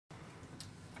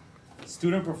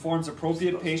Student performs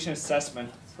appropriate patient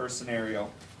assessment per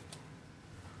scenario.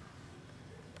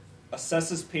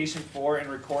 Assesses patient for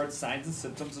and records signs and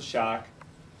symptoms of shock.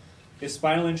 If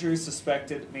spinal injury is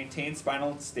suspected, maintain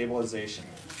spinal stabilization.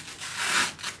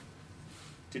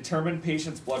 Determine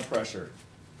patient's blood pressure.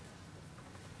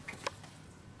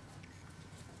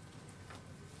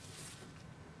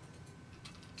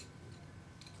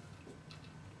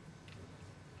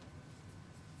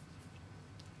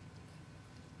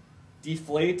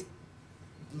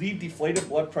 Leave deflated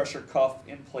blood pressure cuff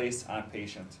in place on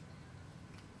patient.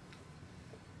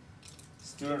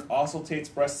 Student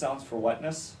auscultates breath sounds for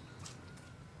wetness.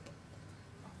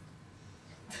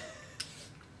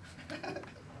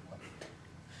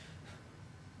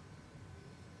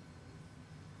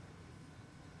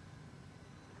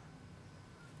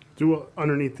 Do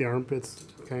underneath the armpits,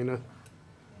 kind of.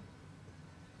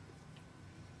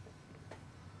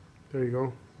 There you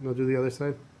go. Now do the other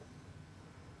side.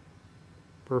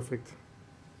 Perfect.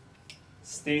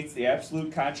 States the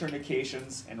absolute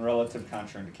contraindications and relative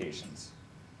contraindications.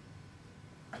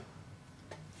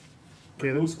 Okay,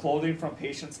 Removes clothing from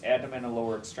patient's abdomen and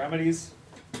lower extremities.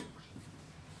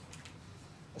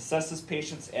 Assesses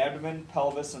patient's abdomen,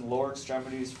 pelvis, and lower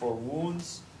extremities for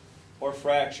wounds or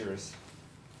fractures.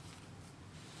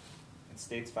 And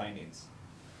states findings.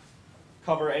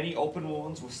 Cover any open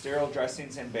wounds with sterile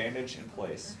dressings and bandage in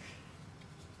place.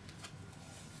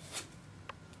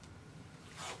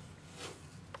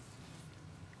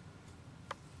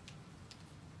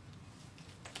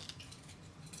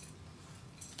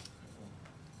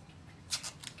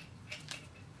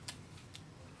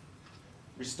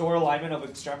 Restore alignment of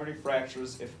extremity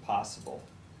fractures if possible.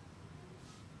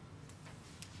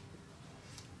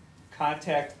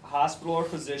 Contact hospital or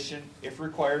physician if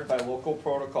required by local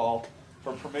protocol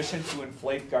for permission to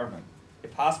inflate garment.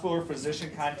 If hospital or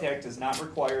physician contact is not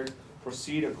required,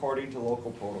 proceed according to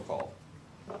local protocol.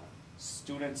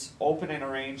 Students open and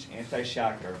arrange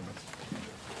anti-shock garments.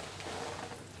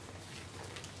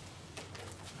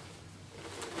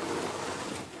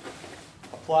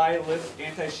 Apply lift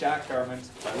anti-shock garment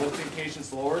by lifting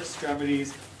patient's lower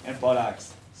extremities and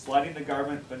buttocks, sliding the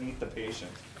garment beneath the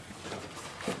patient.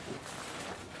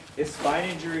 If spine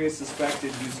injury is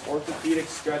suspected, use orthopedic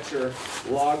stretcher,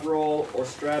 log roll, or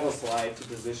straddle slide to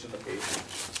position the patient.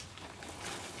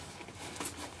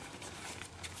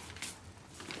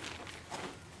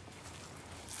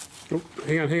 Oh,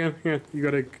 hang on.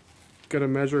 You gotta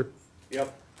measure.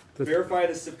 Yep. Verify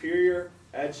the superior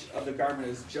edge of the garment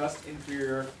is just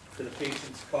inferior to the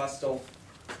patient's costal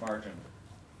margin.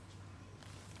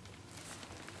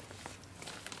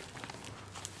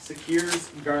 Secures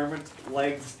garment,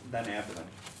 legs, then abdomen.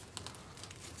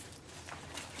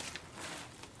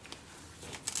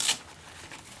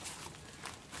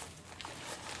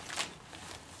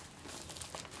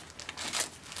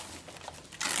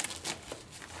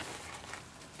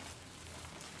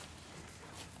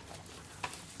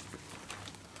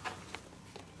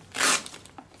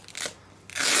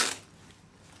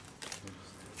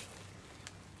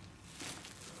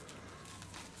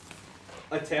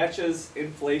 Attaches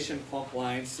inflation pump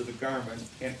lines to the garment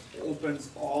and opens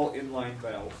all inline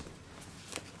valves.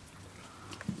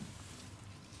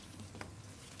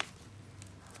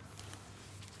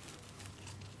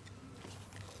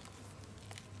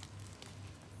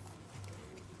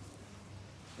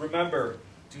 Remember,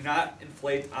 do not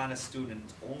inflate on a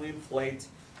student. Only inflate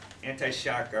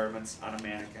anti-shock garments on a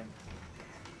mannequin.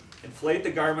 Inflate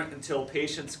the garment until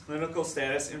patient's clinical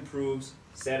status improves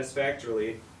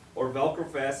satisfactorily, or Velcro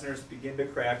fasteners begin to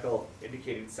crackle,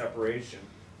 indicating separation,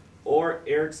 or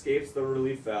air escapes the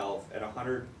relief valve at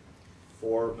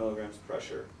 104 milligrams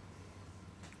pressure.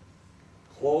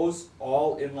 Close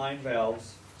all inline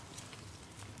valves.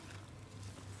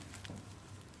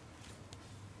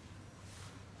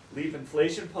 Leave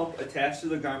inflation pump attached to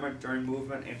the garment during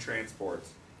movement and transport.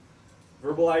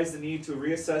 Verbalize the need to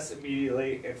reassess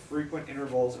immediately at frequent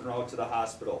intervals en route to the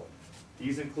hospital.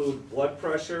 These include blood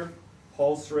pressure,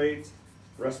 pulse rate,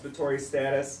 respiratory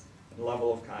status, and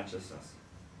level of consciousness.